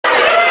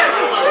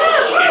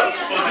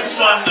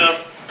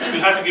everyone,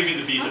 we'll have to give you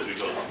the beat as we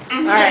go.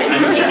 All right.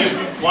 And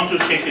if you want to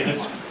shake your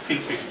hips, feel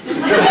free.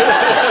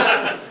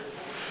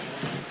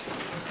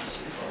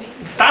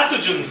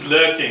 Pathogens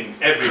lurking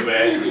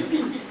everywhere.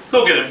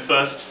 Go get them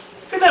first.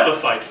 They never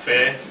fight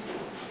fair.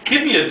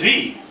 Give me a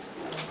D.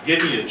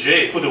 Give me a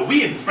J. Put a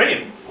W in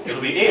frame.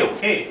 It'll be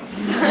A-OK.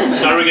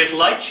 Surrogate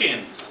light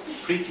chains.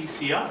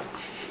 Pre-TCR.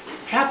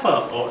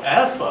 Kappa or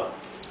alpha.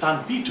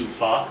 Can't be too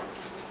far.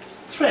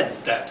 Thread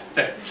that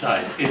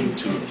peptide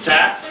into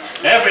tap.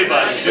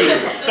 Everybody do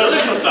the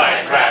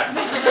lymphocyte rap.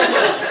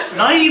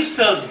 Naive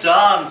cells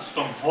dance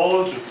from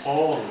hall to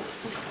hall,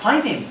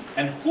 pining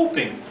and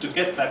hoping to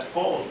get that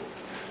call.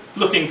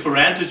 Looking for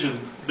antigen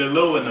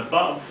below and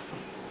above.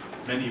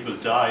 Many will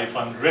die of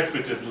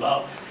unrequited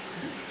love.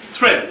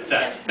 Thread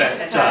that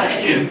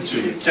peptide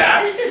into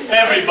tap.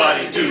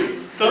 Everybody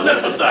do the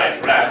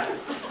lymphocyte rap.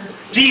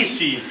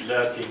 DC's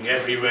lurking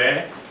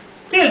everywhere.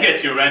 He'll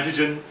get your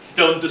antigen,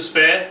 don't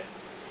despair.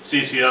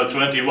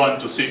 CCL21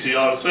 to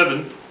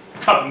CCR7.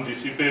 Come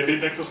DC baby,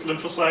 make us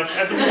lymphocyte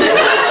heaven.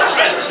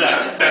 Thread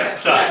that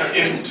peptide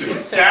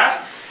into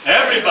tap.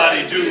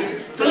 Everybody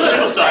do the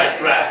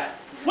lymphocyte rap.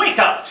 Wake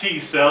up T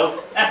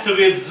cell,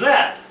 activate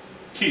zap.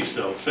 T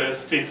cell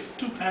says takes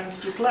 2 hands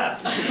to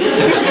clap.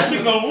 Give me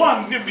signal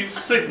 1, give me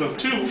signal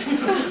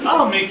 2.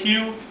 I'll make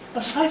you a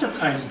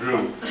cytokine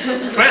brew.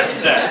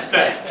 Thread that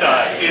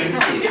peptide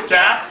into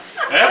tap.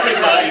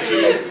 Everybody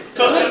do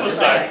the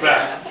lymphocyte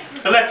rap.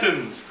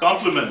 Collectins,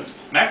 complement,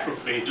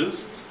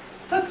 macrophages.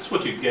 That's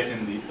what you get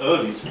in the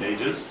early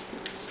stages.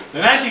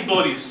 Then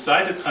antibodies,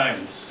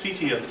 cytokines,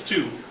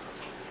 CTLs2.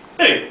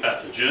 Hey,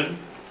 pathogen,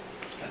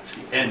 that's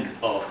the end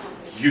of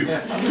you.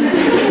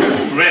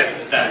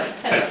 Thread that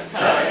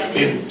peptide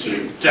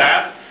into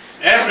tap.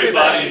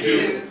 Everybody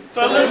do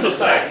the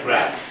lymphocyte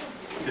rap.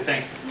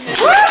 Thank you.